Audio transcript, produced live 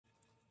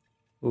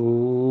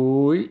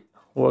Oi,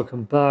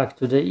 welcome back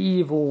to the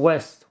Evil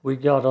West. We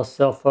got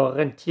ourselves a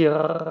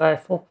rentier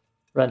rifle,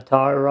 a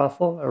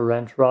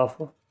rent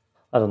rifle.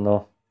 I don't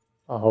know.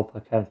 I hope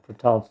I can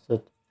pronounced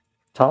it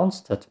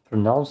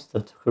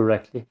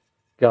correctly.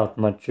 God,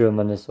 my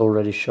German is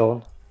already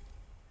shown.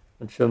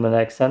 The German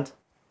accent.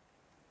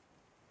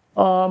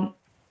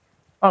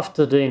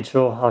 After the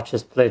intro, I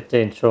just played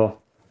the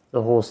intro.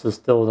 The horses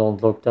still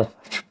don't look that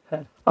much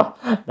bad.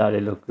 No, they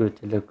look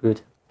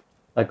good.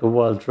 Like a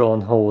well-drawn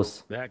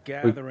horse. That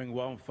gathering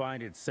won't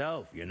find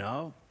itself, you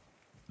know?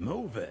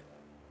 Move it.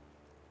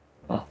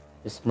 Oh,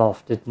 his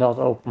mouth did not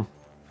open.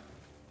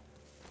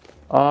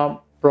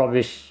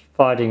 Probably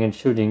fighting and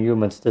shooting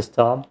humans this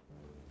time.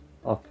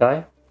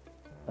 Okay.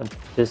 And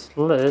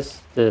pistol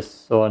is this,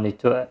 so I need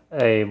to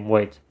aim.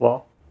 Wait,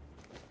 what?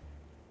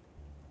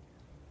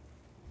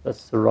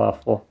 That's the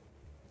rifle.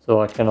 So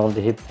I can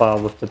only hip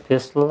fire with the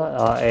pistol.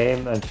 I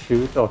aim and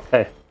shoot.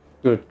 Okay.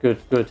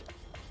 Good.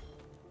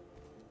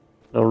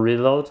 No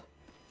reload.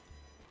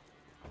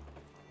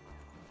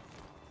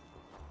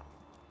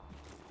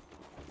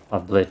 I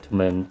played too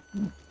many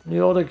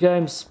the other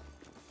games.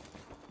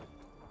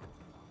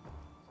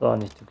 So I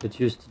need to get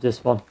used to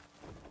this one.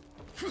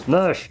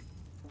 Smash!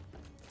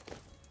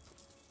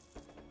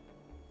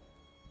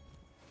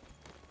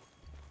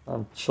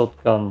 And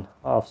shotgun.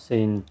 I've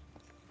seen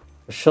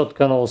a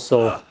shotgun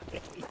also.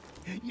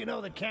 You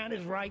know the can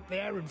is right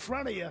there in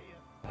front of you.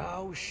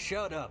 Oh,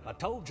 shut up. I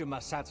told you my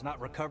sight's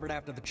not recovered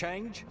after the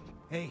change.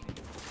 Hey,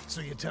 so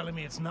you're telling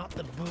me it's not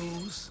the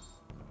booze?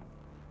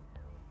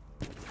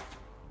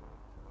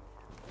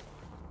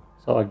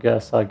 So I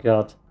guess I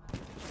got...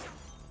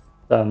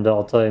 Damn, the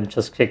auto aim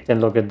just kicked in,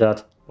 look at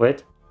that.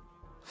 Wait.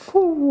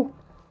 Whew.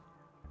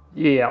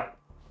 Yeah.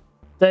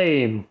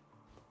 Damn.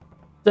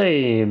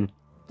 Can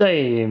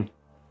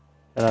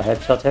I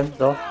headshot him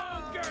though?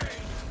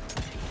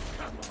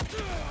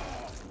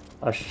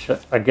 I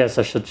guess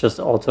I should just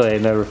auto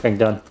aim everything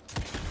then.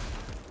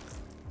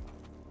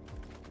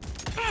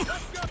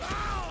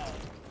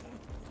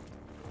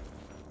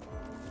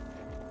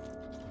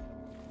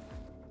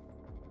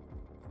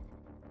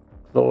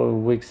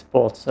 Glowing weak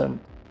spots and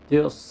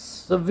deal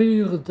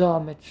severe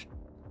damage.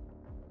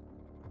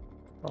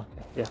 Okay,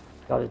 yeah,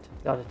 got it.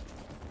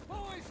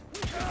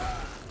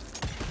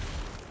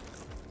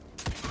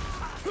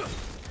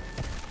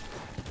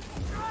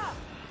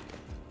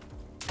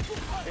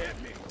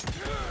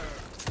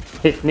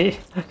 Hit me?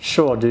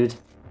 Sure, dude.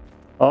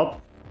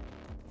 Up.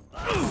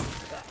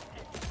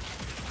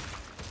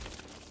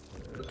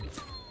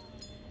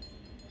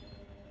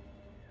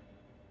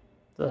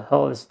 The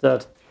hell is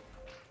that?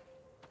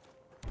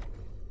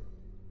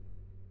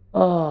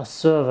 Ah,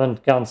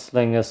 servant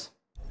gunslingers.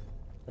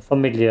 The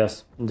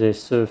familiars. They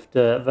serve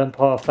the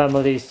vampire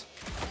families.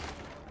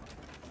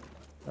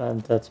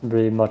 And that's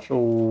pretty much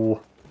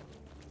all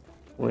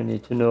we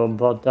need to know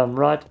about them,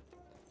 right?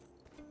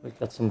 We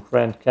got some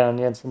Grand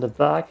Canyons in the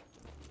back.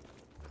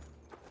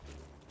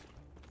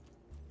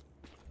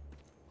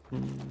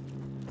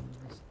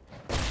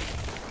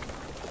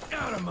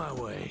 Out of my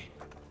way.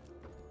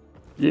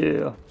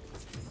 Yeah.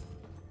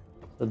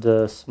 So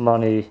there's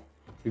money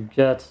to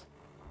get.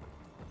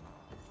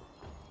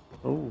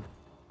 Ooh.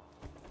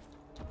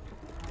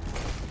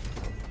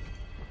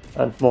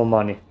 And more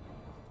money.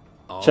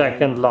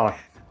 Check and lock.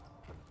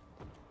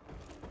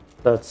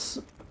 That's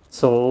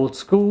so old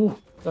school.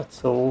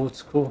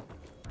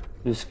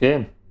 This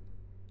game.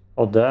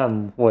 Oh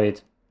damn,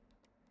 wait.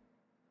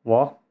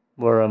 What?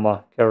 Where am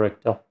I?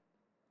 Character.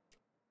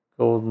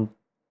 Golden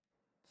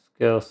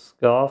scale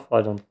scarf?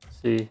 I don't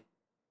see.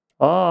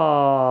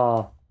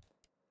 Ah!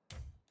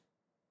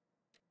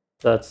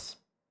 That's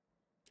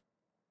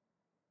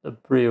the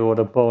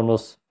pre-order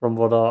bonus from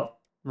what I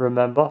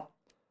remember.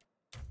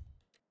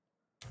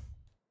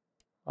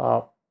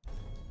 I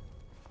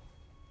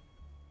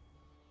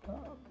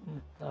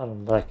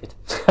don't like it.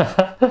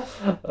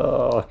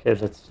 Oh, okay,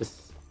 let's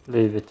just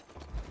leave it.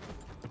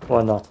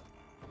 Why not?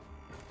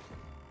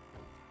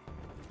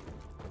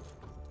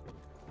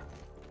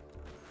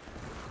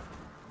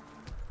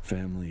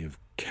 Family of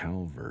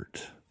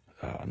Calvert.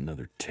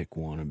 Another tick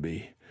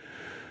wannabe.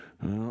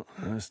 Well,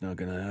 that's not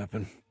gonna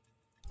happen.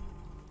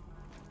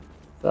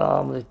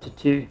 Family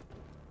tattoo.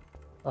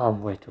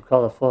 I'm way too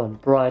colorful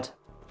and bright.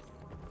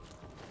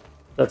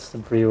 That's the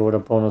pre-order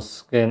bonus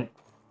skin,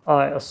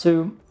 I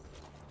assume.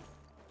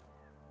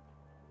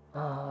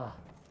 I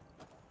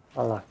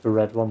like the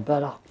red one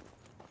better.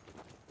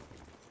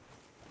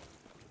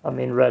 I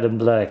mean, red and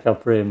black are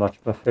pretty much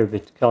my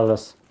favorite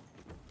colors.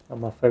 Are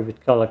my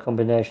favorite color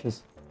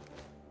combinations.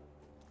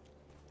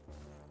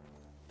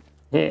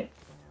 Yeah,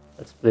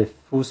 let's play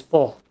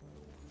foosball.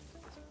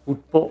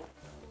 Football.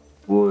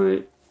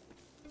 Wait.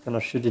 Can I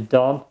shoot it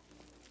down?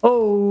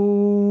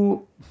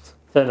 Oh!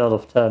 10 out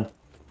of 10.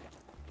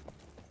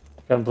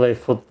 Can play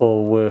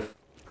football with...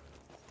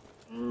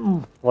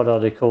 what are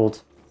they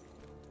called?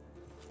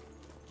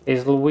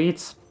 Hazel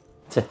weeds?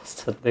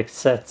 That makes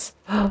sense.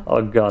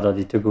 Oh god, I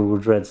need to Google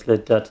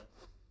translate that.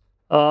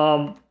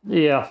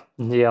 Yeah,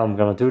 I'm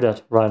gonna do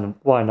that.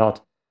 Why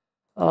not?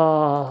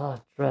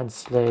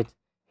 Translate.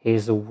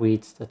 Hazel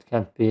weeds, that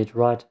can't be it,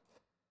 right?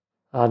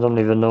 I don't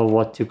even know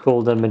what to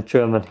call them in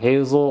German.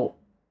 Hazel?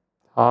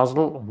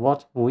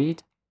 What?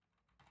 Weed?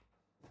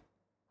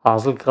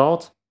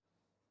 Haselkraut?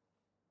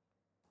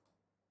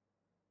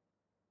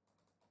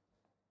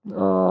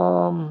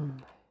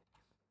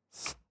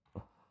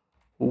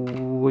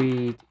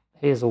 Weed.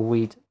 Hazel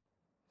weed.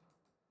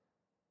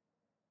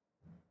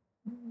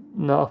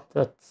 No,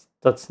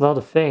 that's not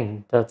a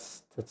thing.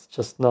 That's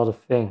just not a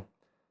thing.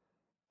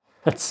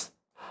 That's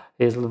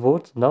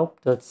hazelwood. Nope,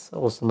 that's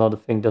also not a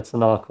thing. That's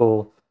an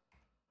alcohol.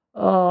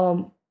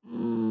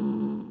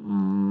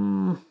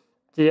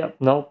 Yeah,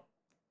 no.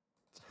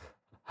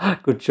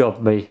 Good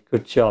job, me.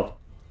 Good job.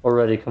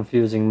 Already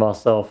confusing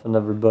myself and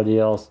everybody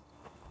else.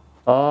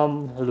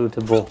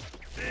 Lootable.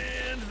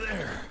 And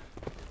there.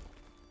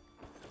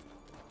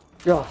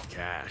 Yeah.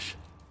 Cash.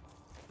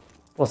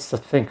 What's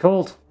that thing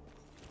called?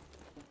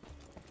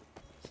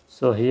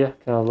 So here,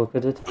 can I look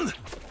at it?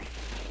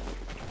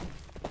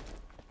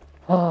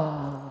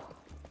 Ah.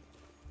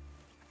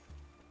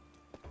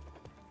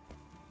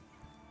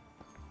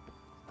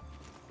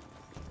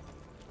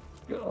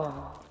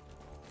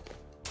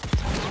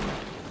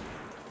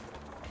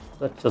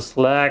 That just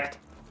lagged.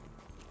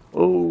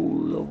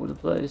 All over the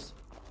place.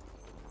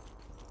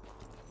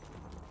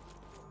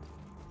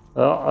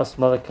 Oh, I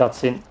smell a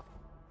cutscene.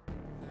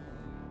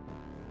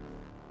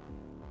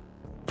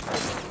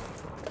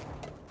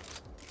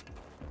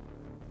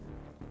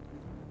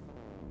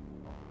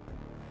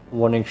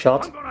 Warning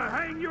shot. I'm gonna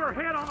hang your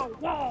head on a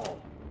wall.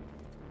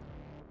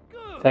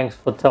 Good. Thanks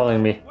for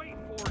telling me. Wait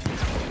for it.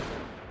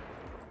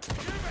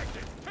 You make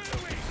this too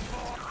easy,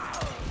 boy.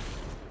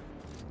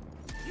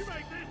 You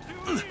make this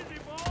too easy,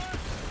 boy.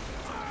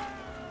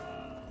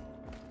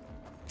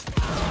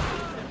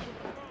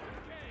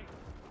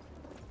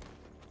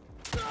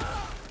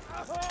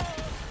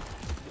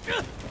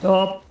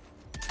 Stop.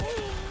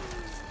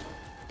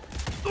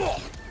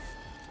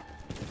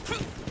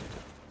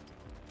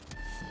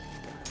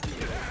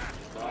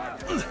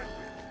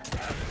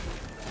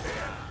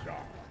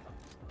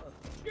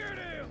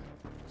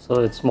 So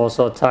it's more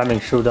so a timing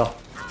shooter.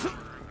 You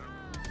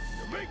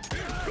make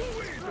this too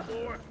easy,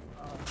 boy.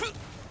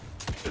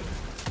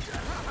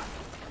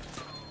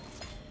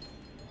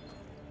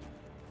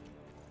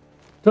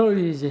 Too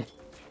easy.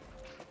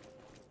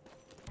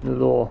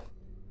 Law.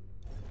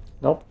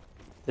 Nope.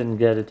 Didn't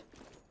get it.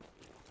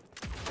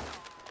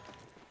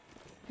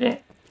 Yeah.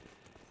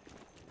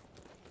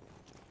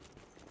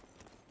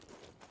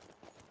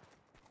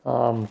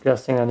 I'm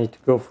guessing I need to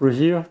go through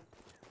here.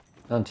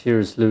 And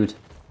here's loot.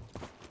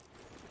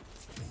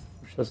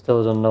 Which I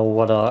still don't know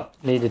what I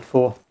need it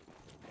for.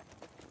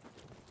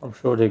 I'm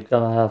sure they're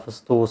gonna have a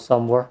store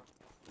somewhere.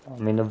 I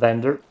mean a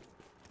vendor.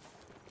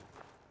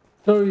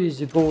 Too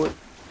easy, boy.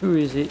 Too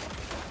easy.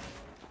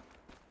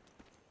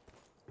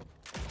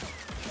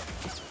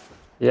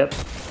 Yep.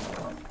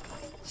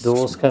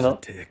 Doors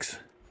cannot. Ticks.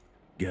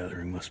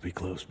 Gathering must be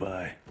close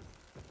by.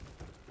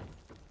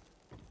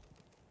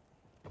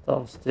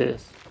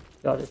 Downstairs.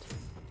 Got it.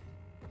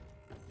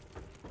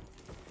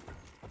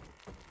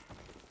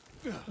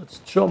 Let's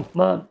jump,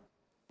 man.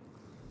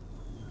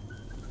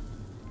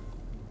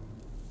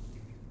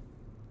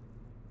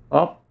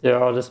 Oh,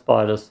 there are the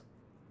spiders.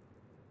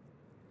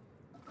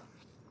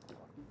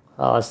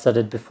 I said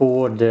it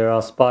before, there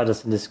are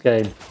spiders in this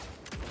game.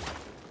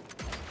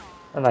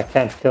 And I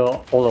can't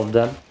kill all of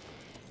them.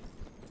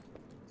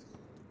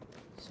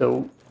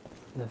 So,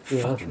 if you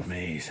have Fucking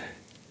maze.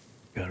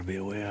 Gotta be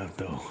a way out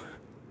though.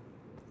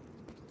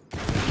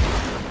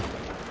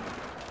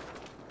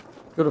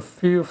 got a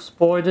few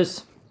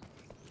spiders.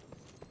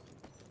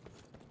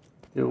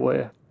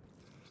 Beware.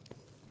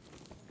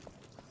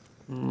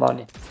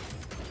 Money.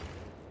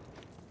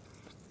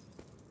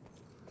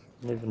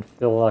 Don't even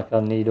feel like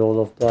I need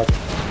all of that.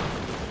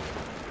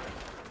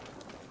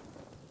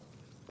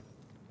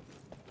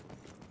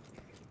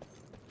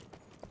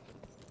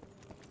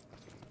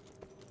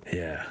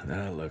 Yeah,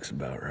 that looks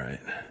about right.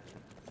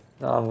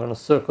 Now I'm gonna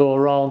circle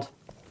around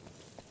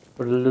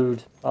for the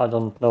loot. I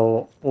don't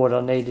know what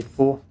I need it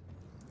for.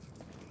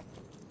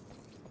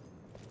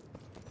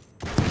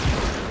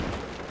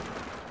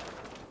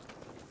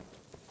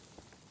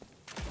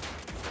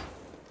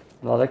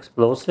 Not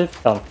explosive,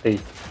 can't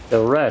be.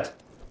 They're red.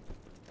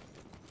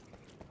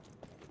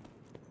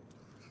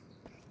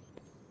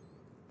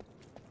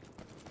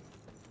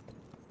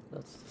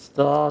 That's the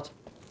start.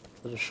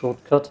 That's a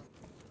shortcut.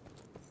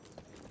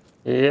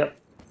 Yep.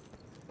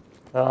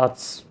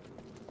 That's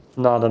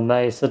not a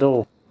maze at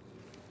all.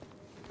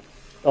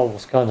 That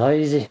was kinda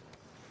easy.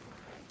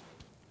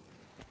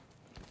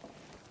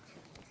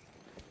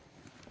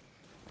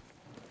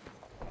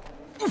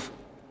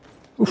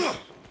 Oof.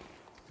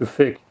 Too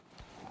thick.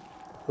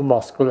 Too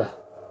muscular.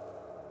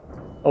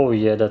 Oh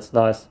yeah, that's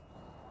nice.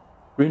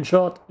 Green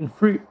shot in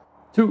 3,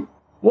 2,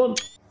 1.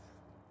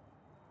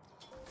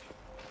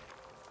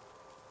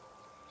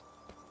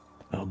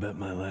 I'll bet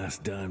my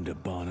last dime to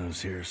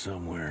Bono's here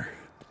somewhere.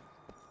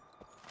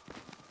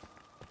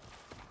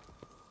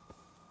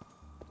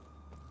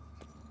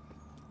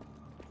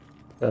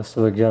 Guess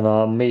we're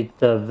gonna meet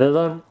the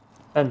villain,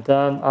 and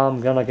then I'm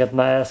gonna get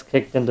my ass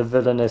kicked and the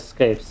villain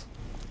escapes.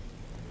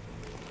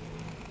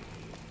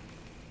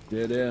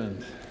 Dead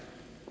end.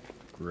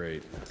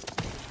 Great.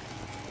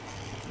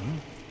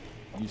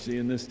 You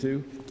seeing this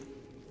too?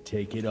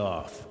 Take it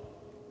off.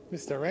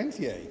 Mr.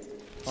 Rentier,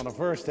 on a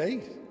first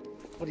date?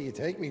 What do you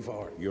take me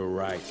for? You're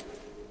right.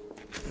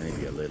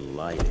 Maybe a little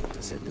lighting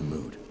to set the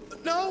mood.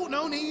 No,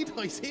 no need.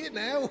 I see it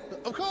now.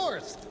 Of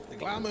course. The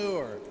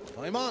glamour.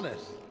 I'm on it.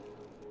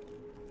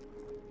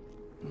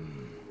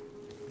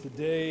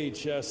 Today,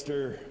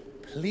 Chester.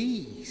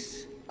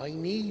 Please. I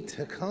need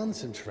to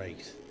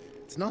concentrate.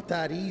 It's not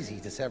that easy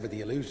to sever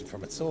the illusion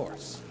from its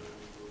source.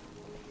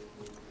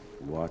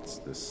 What's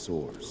the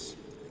source?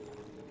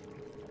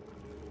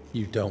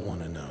 You don't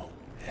want to know.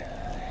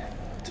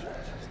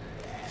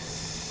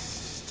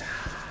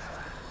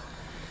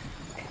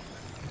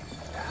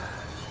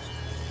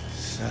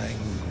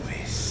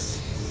 Sanguis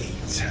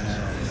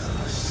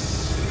Eternus.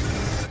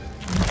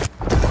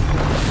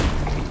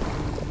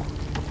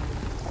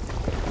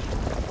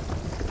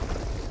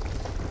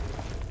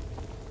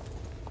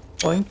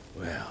 Boing.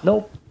 Well,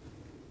 Nope.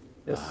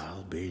 Yes.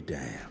 I'll be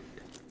damned.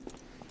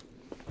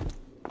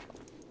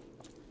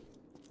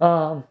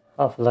 I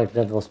feel like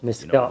that was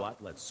missed. You know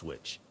what? Let's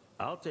switch.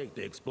 I'll take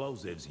the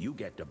explosives, you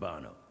get the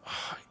bono.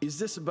 Is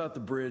this about the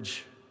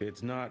bridge?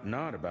 It's not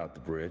about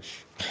the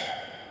bridge.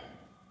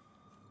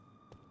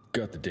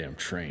 Got the damn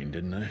train,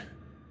 didn't I?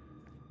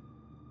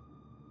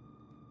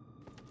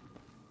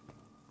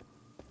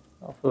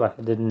 I feel like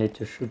I didn't need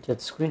to shoot that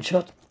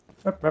screenshot.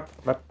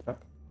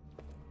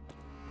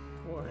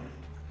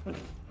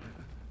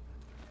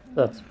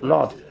 That's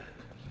blood.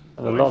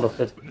 And a lot of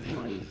it.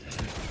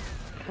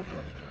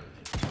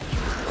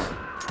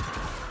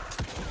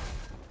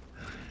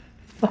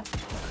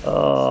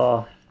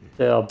 Oh,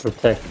 they are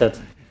protected.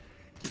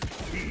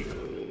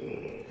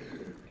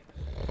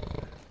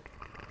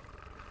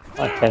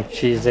 I can't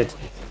cheese it.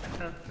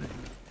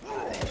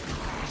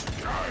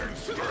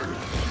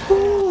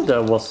 Ooh,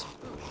 that was...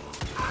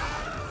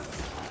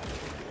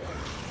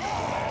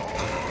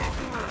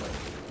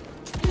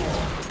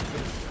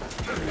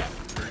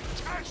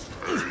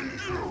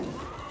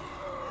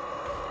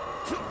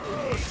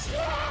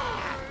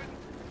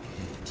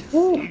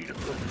 Ooh.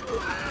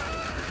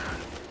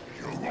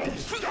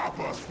 Stop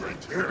us,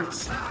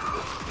 renters!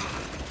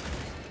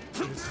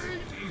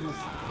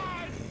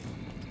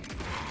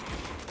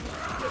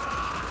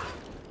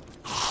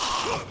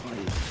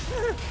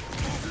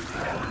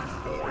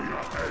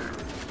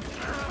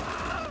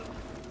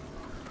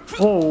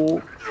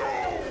 Whoa.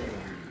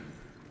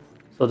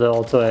 So the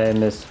auto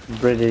aim is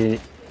pretty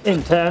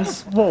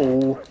intense.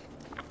 Whoa.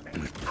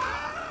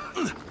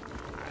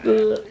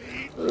 Good,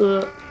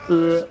 good,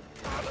 good.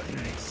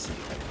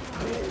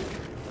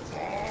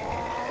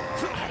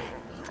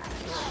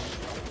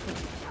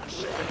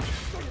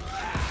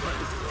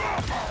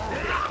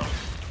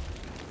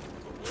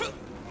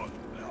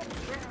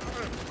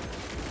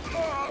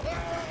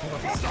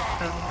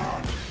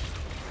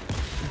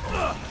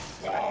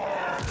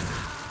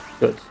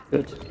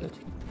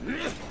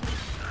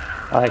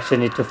 I actually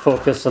need to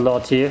focus a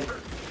lot here.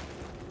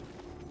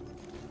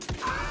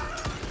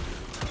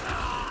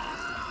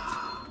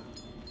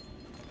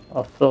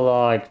 I feel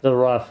like the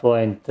rifle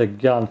ain't the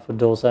gun for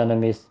those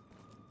enemies.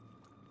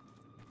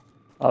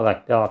 I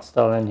like the art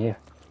style in here.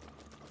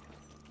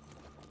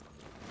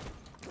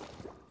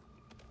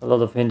 A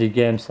lot of indie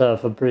games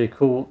have a pretty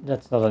cool...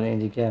 That's not an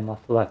indie game. I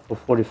feel like for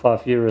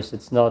 45 euros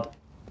it's not...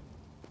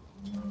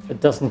 It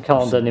doesn't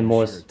count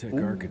anymore. Sure, tech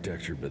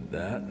architecture, but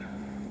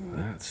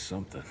that's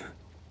something.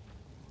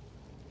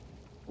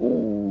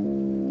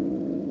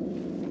 Ooh,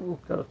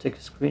 gotta take a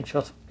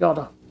screenshot.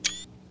 Gotta.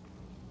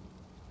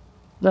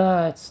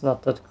 Nah, it's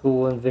not that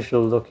cool and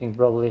visual looking,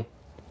 probably.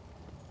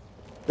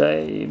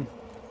 Damn.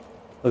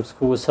 Looks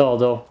cool as hell,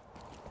 though.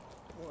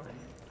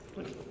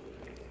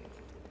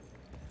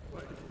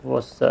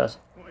 What's that?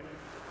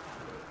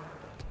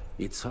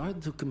 It's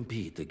hard to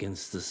compete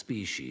against the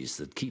species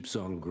that keeps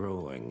on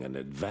growing and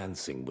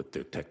advancing with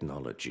their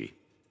technology,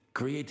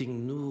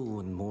 creating new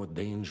and more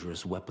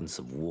dangerous weapons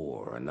of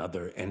war and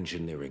other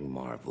engineering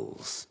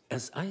marvels.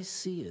 As I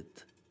see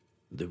it,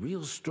 the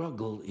real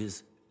struggle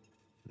is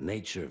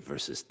nature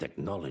versus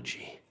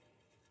technology,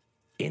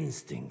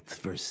 instinct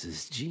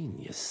versus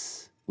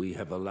genius. We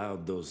have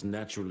allowed those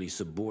naturally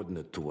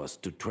subordinate to us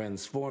to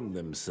transform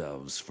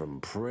themselves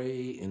from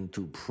prey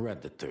into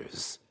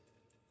predators.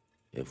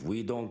 If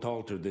we don't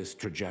alter this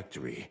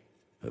trajectory,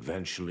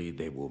 eventually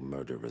they will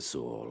murder us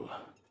all.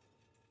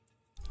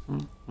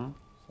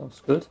 Sounds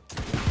good.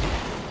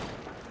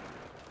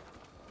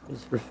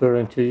 He's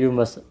referring to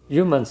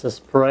humans as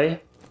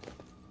prey.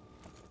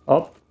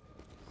 Up.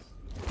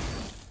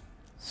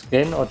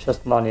 Skin or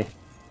just money?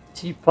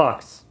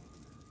 T-Pucks.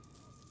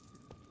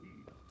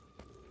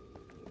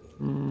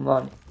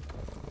 Money.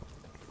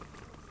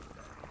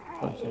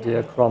 Don't you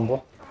dare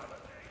crumble.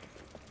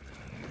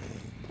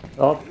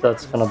 Oh,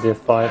 that's gonna be a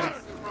fight.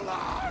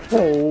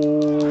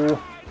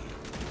 Oh.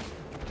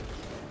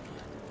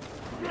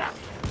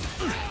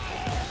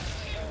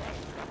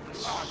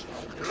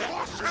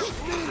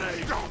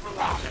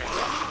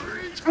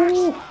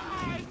 Ooh.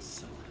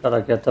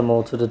 Gotta get them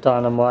all to the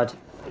dynamite.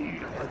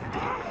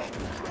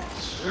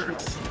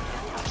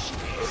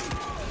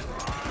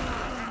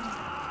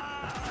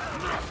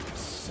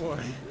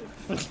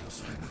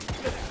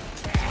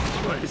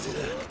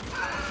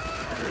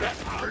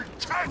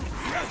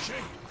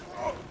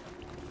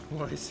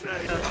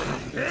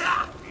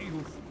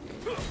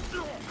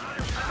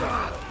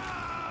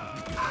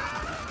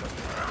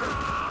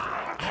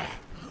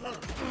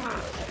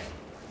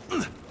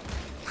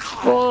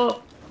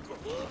 Oh.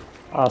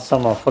 Ah,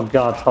 someone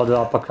forgot how to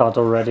uppercut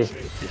already.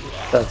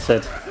 That's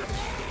it.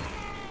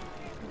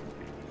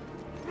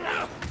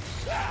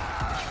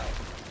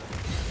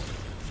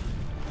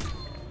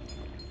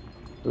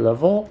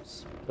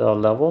 Levels? There are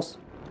levels.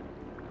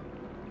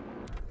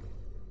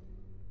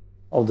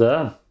 Oh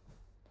damn.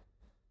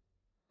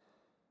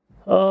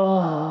 Oh,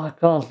 I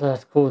can't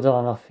let cool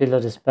down a filler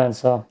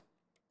dispenser.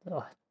 Oh,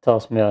 it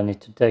tells me I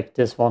need to take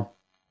this one.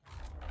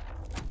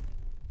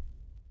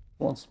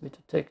 Wants me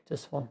to take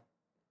this one.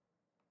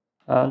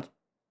 And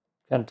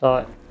can't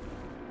I?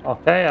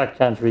 Okay, I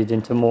can't read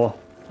into more.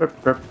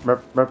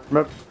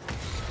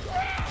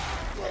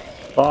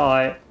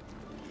 Bye.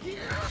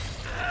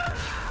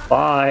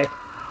 Bye.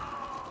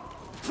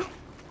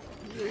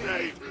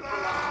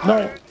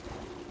 No.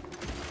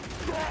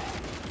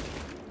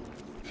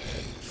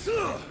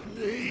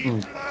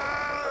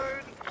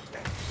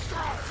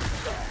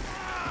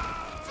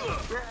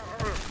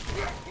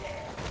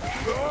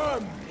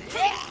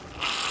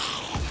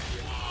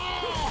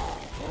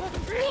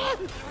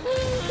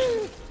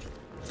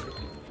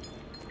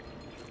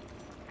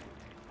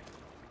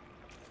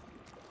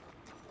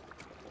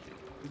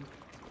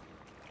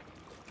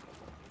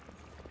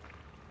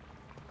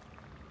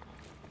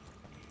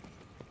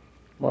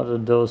 What are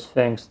those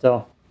things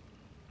though?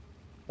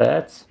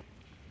 Bats?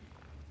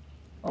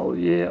 Oh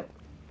yeah.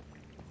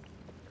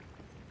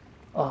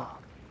 Oh.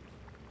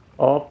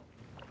 Oh.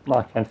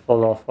 I can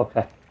fall off.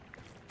 Okay.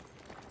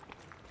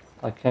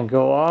 I can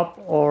go up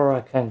or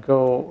I can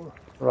go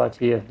right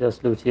here.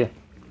 There's loot here.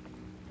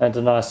 And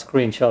a nice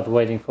screenshot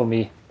waiting for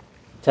me.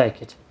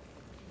 Take it.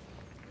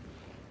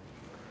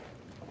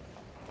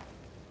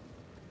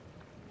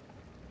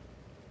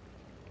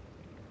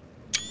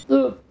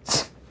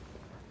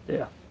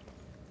 Yeah.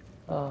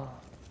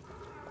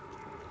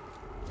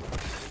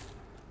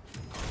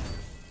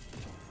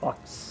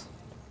 Box.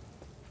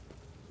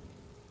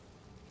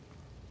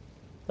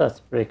 That's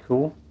pretty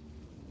cool.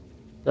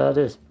 That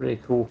is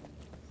pretty cool.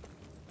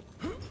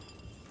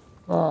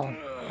 Oh,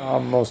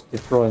 I'm mostly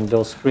throwing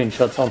those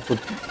screenshots onto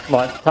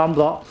my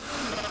Tumblr.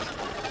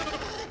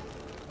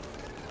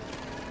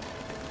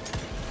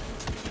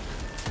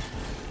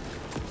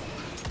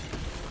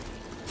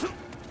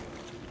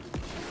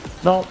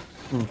 No.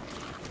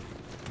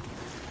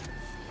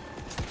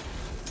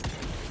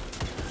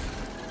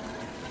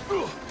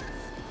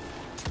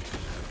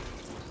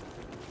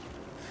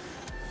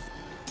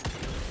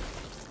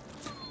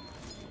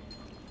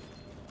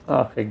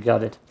 Okay,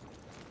 got it.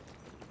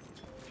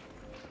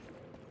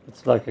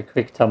 It's like a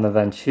quick time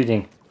event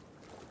shooting.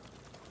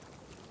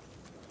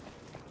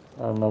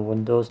 I don't know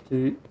what those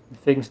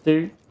things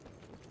do.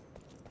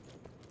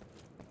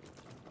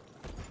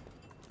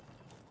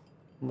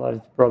 But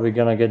it's probably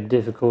gonna get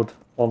difficult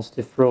once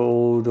they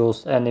throw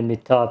those enemy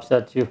types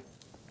at you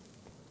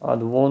at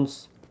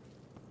once.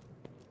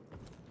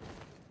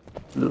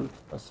 Look,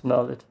 I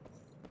smell it.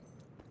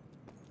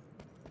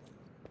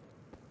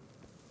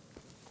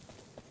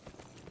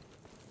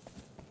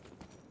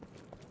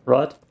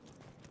 Right?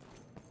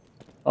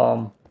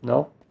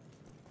 No.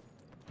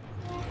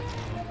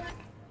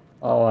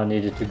 Oh, I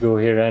needed to go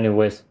here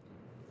anyways.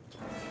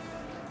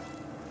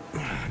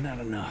 Not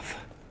enough.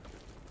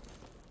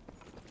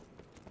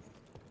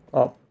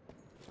 Oh.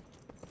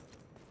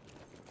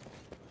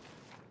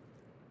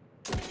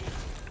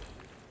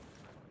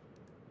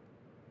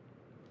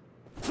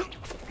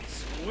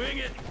 Swing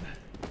it.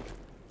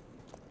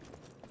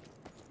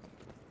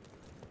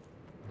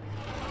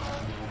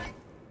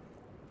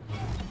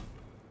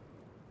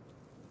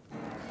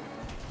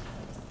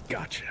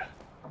 Gotcha.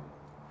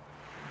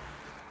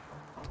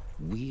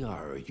 We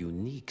are a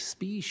unique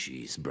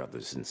species,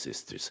 brothers and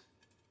sisters.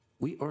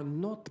 We are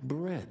not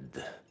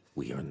bred.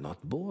 We are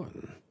not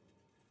born.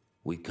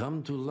 We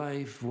come to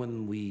life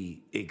when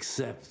we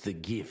accept the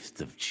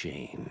gift of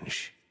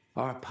change.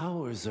 Our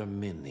powers are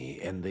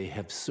many, and they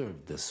have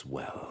served us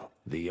well.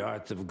 The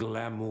art of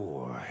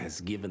glamour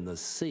has given us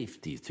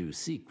safety through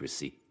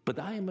secrecy, but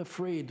I am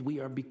afraid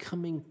we are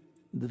becoming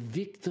the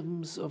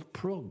victims of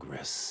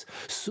progress.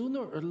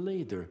 Sooner or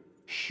later,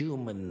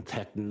 human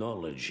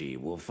technology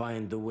will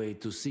find a way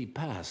to see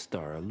past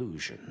our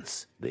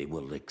illusions. They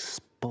will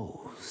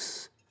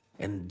expose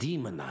and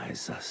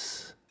demonize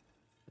us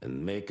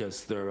and make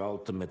us their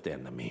ultimate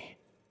enemy.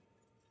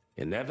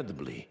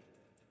 Inevitably,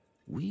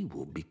 we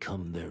will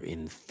become their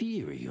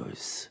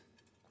inferiors.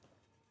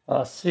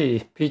 I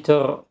see.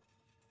 Peter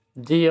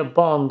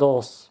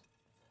Diabandos.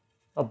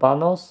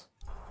 Abanos?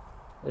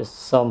 Is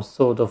some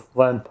sort of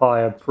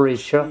vampire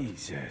preacher.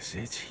 Jesus,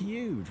 it's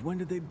huge. When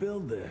did they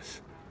build this?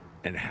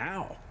 And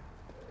how?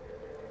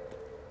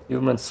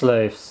 Human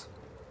slaves.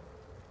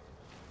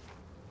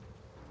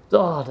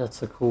 Oh,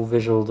 that's a cool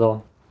visual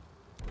though.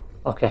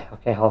 Okay,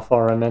 how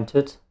far am I into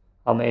it?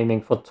 I'm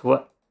aiming for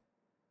 20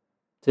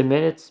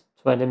 minutes,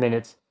 20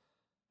 minutes.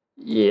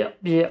 Yep.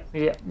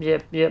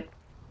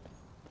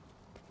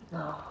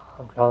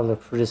 I'm gonna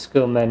look through the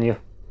skill menu,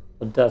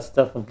 but that's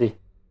definitely,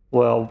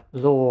 well,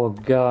 lore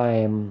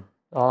game.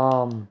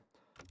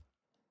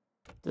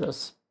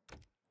 There's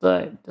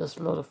a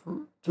lot of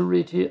to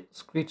read here.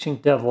 Screeching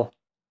Devil.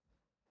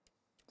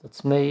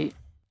 That's me.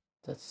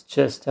 That's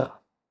Chester.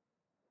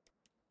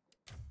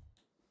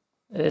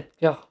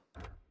 Edgar.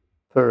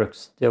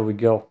 Perks. There we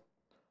go.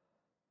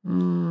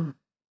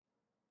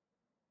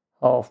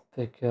 Half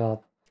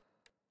pickup.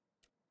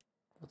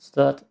 What's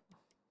that?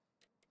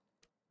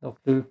 No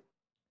clue.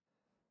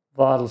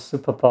 Vital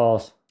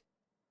superpowers.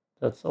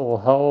 That's all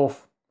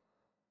health.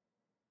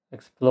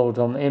 Explode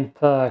on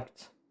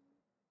impact.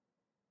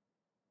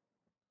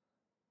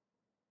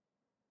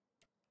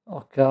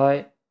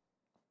 Okay.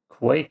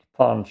 Quake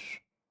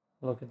punch.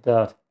 Look at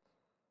that.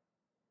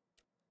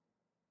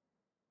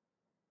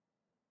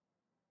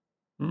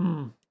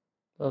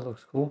 That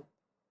looks cool.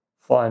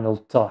 Final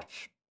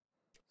touch.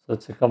 So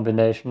it's a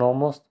combination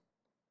almost.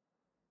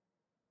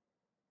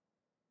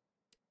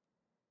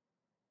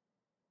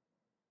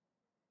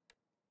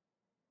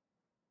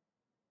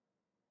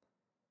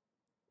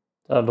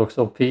 That looks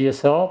OP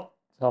as hell.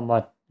 So I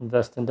might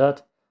invest in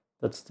that.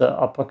 That's the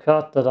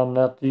uppercut that I'm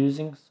not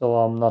using, so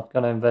I'm not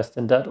gonna invest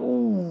in that.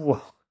 Ooh,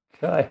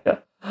 okay.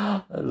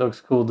 That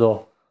looks cool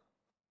though.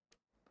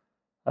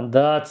 And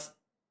that's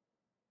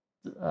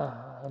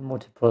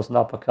multi-person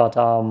uppercut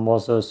arm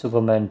was a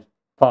Superman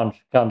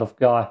punch kind of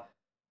guy.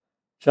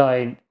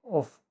 Chain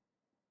of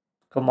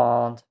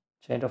command.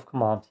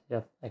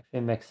 Yeah, actually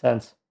makes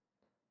sense.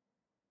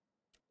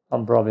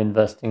 I'm probably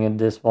investing in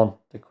this one,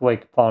 the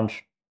Quake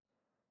punch.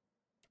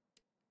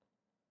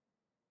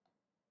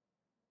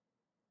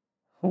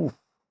 Ooh.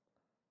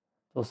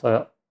 Those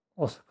are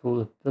also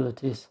cool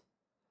abilities.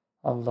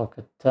 Unlock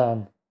at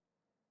 10.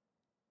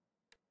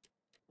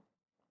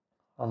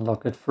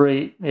 Unlock at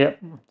 3.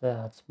 Yep,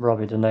 that's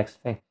probably the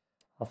next thing.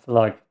 I feel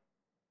like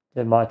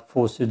they might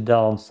force you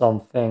down some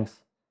things.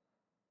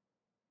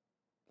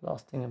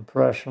 Lasting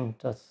impression.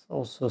 That's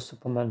also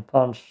Superman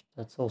punch.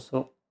 That's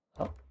also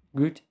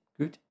good.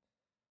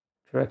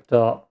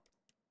 Character.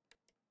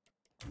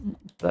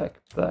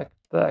 Back.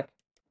 There.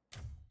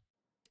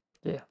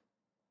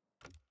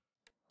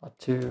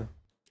 2.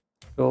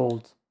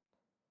 Gold.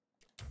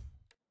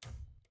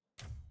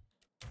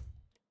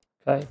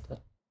 Okay, that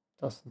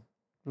doesn't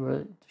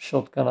really.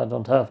 Shotgun, I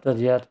don't have that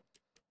yet.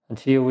 And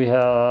here we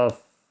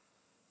have.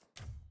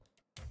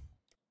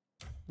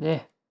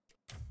 Yeah.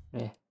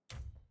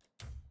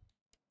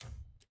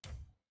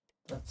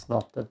 That's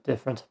not that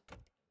different.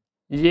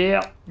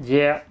 Yeah.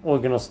 We're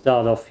gonna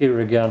start off here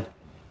again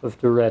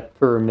with the red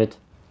pyramid.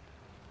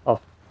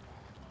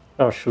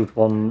 I'll shoot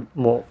one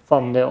more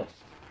thumbnail.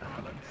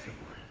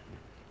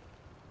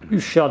 You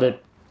shot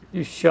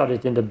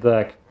it in the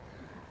back.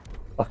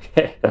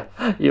 Okay,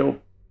 yo.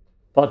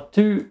 Part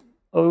 2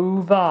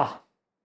 over.